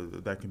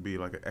 that can be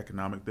like an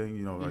economic thing.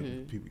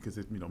 People, because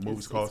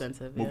movies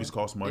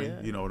cost money.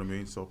 You know what I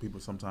mean. So people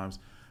sometimes,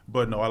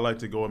 but no, I like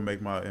to go and make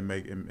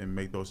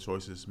those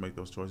choices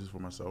for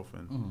myself,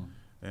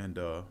 and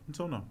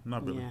so no,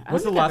 not really. Yeah.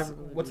 What's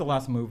the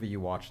last movie you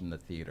watched in the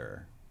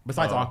theater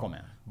besides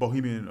Aquaman?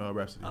 Bohemian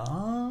Rhapsody.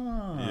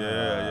 Oh.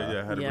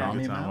 Yeah. I had a really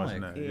good time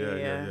watching that.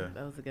 Yeah.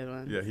 That was a good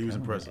one. Yeah, he was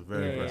impressive.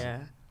 Very impressive.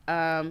 Yeah.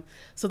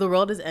 So the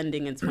world is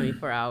ending in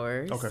 24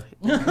 hours. Okay.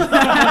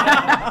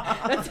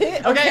 That's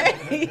it?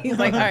 Okay. He's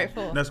like, all right,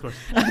 full. Next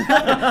question.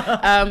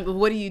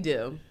 What do you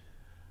do?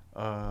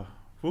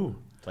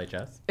 Play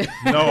chess?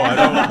 No,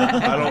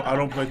 I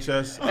don't play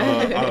chess.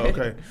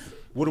 Okay.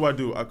 What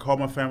do? I call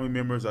my family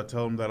members. I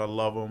tell them that I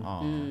love them.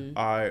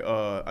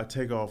 I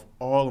take off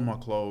all of my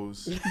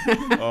clothes,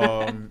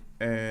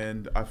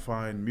 and I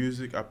find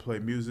music. I play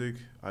music.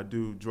 I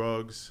do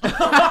drugs.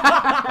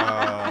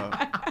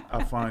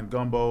 I find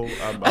gumbo.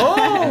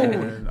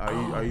 And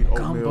I eat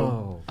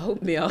oatmeal.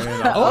 Oatmeal.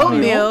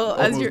 Oatmeal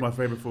is my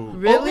favorite food.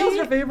 Really? Oatmeal's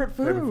your favorite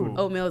food?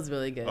 Oatmeal is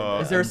really good.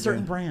 Is there a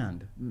certain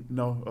brand?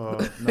 No,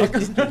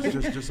 just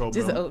oatmeal.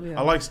 Just oatmeal.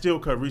 I like Steel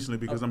Cut recently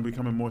because I'm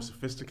becoming more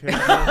sophisticated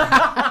in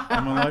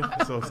my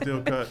life. So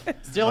Steel Cut.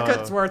 Steel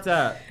Cut's where it's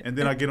at. And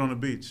then I get on the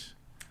beach.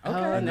 Okay.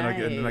 And then nice.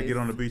 I get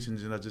on the beach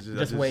and I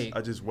just wait.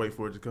 I just wait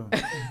for it to come.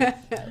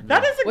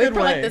 That is a wait good for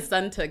way. like the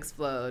sun to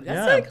explode.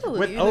 That's so cool.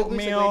 With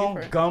oatmeal,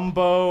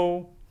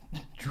 gumbo,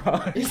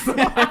 drugs.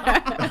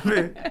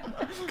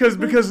 Because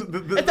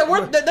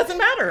that doesn't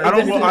matter.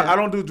 I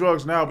don't do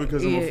drugs now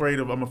because I'm afraid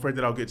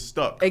that I'll get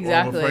stuck.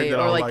 Exactly. Or I'm afraid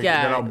that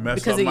that I'll mess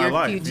because up of my your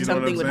life. future, You know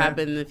something what would I'm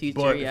happen in the future.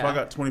 But if I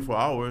got 24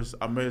 hours,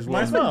 I may as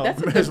well. That's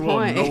a good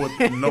point. know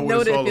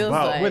what it's all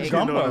about. Like. With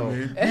gumbo. You know what I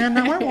mean? Man,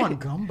 now I want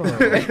gumbo.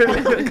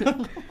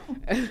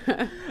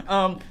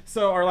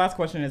 So our last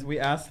question is, we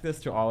ask this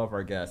to all of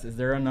our guests. Is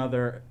there an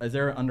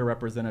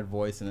underrepresented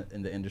voice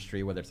in the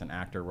industry, whether it's an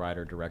actor,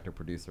 writer, director,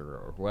 producer,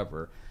 or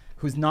whoever,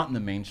 who's not in the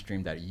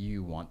mainstream that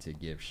you want to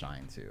give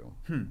shine to?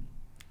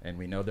 And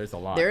we know there's a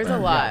lot. There's a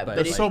lot. But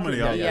there's so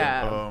many out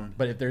there.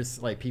 But if there's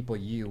like people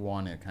you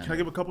want to kind of... Can I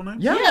give a couple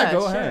names? Yeah,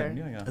 go ahead.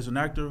 Yeah. As an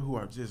actor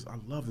I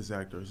love this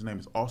actor. His name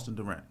is Austin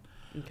Durant.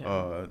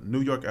 Okay. New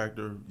York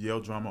actor,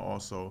 Yale drama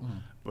also,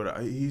 but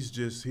he's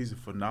a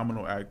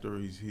phenomenal actor.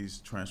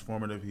 He's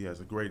transformative. He has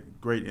a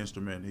great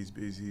instrument.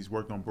 He's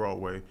worked on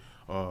Broadway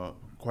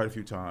quite a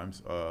few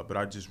times, but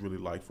I just really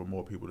like for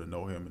more people to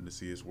know him and to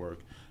see his work.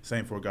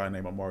 Same for a guy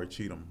named Amari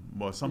Cheatham.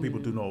 Well, some people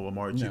do know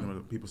Amari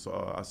Cheatham. People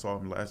I saw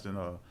him last in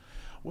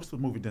what's the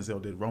movie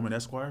Denzel did? Roman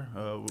Esquire.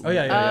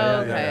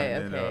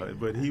 Okay.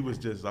 But he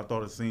was I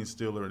thought a scene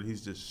stealer, and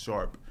he's just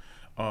sharp.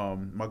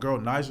 My girl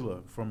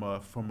Nigella from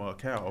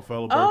Cal, a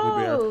fellow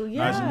Berkeley Bear.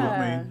 Nigella with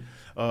me.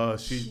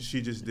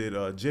 She just did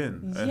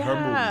Jen and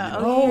her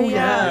movie.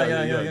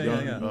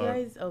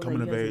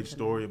 Coming of age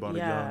story about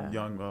a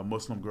young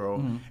Muslim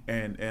girl,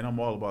 and I'm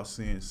all about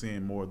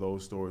seeing more of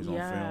those stories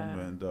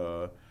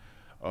on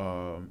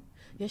film.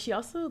 And she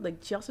also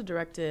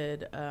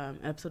directed an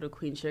episode of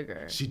Queen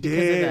Sugar. She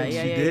did.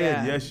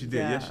 Yes, she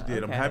did.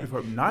 Okay. I'm happy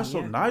for her.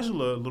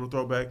 Nigella, a little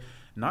throwback.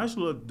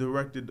 Nigella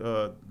directed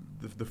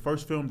the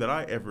first film that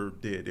I ever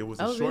did. It was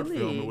a short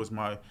film. It was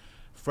my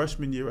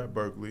freshman year at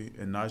Berkeley,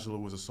 and Nigella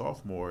was a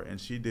sophomore, and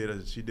she did a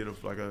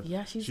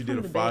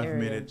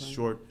 5-minute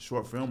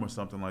short film or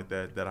something like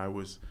that I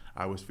was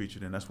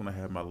featured in. That's when I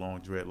had my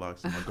long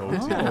dreadlocks and my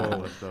goatee and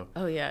all that stuff.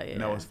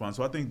 And that was fun.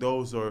 So I think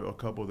those are a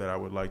couple that I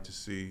would like to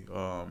see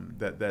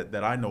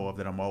that I know of,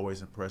 that I'm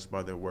always impressed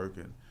by their work,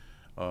 and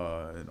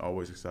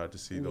always excited to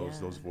see those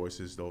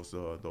voices, those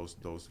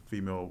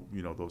female,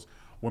 those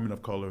women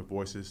of color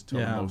voices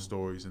telling those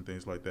stories and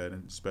things like that,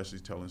 and especially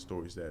telling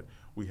stories that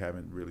we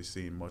haven't really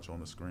seen much on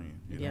the screen.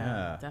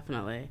 Yeah,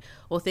 definitely.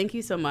 Well, thank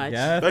you so much.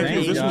 Yeah, thank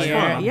you. This was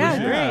fun.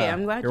 Yeah, great.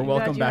 I'm glad you're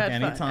welcome back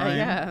had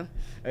anytime.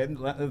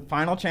 And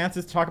final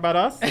chances to talk about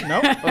us?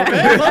 Nope.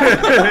 Okay.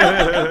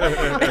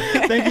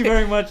 Thank you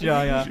very much,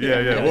 Yaya.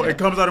 Yeah. Well, it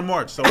comes out in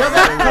March. So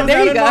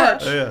there you go.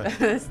 Yeah. I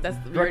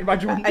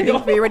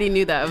think we already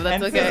knew that, but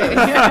that's okay.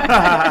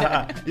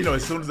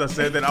 As soon as I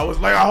said that, I was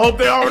like, I hope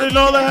they already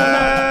know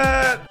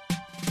that.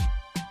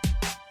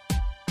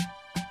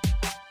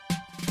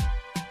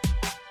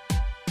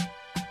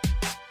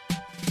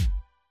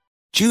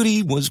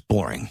 Judy was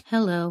boring.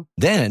 Hello.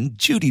 Then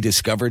Judy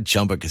discovered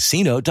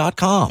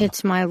ChumbaCasino.com.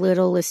 It's my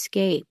little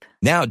escape.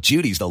 Now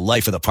Judy's the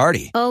life of the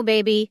party. Oh,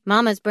 baby,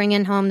 mama's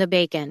bringing home the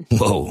bacon.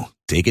 Whoa,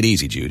 take it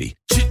easy, Judy.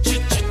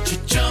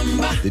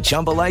 The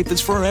Chumba life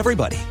is for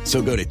everybody.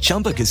 So go to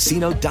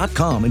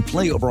ChumbaCasino.com and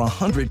play over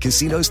 100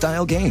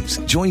 casino-style games.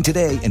 Join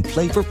today and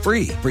play for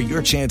free for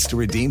your chance to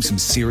redeem some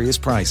serious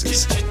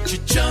prizes.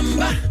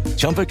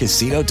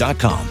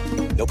 ChumbaCasino.com.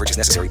 No purchase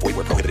necessary. Void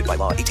where prohibited by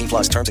law.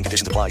 18+ terms and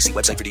conditions apply. See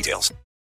website for details.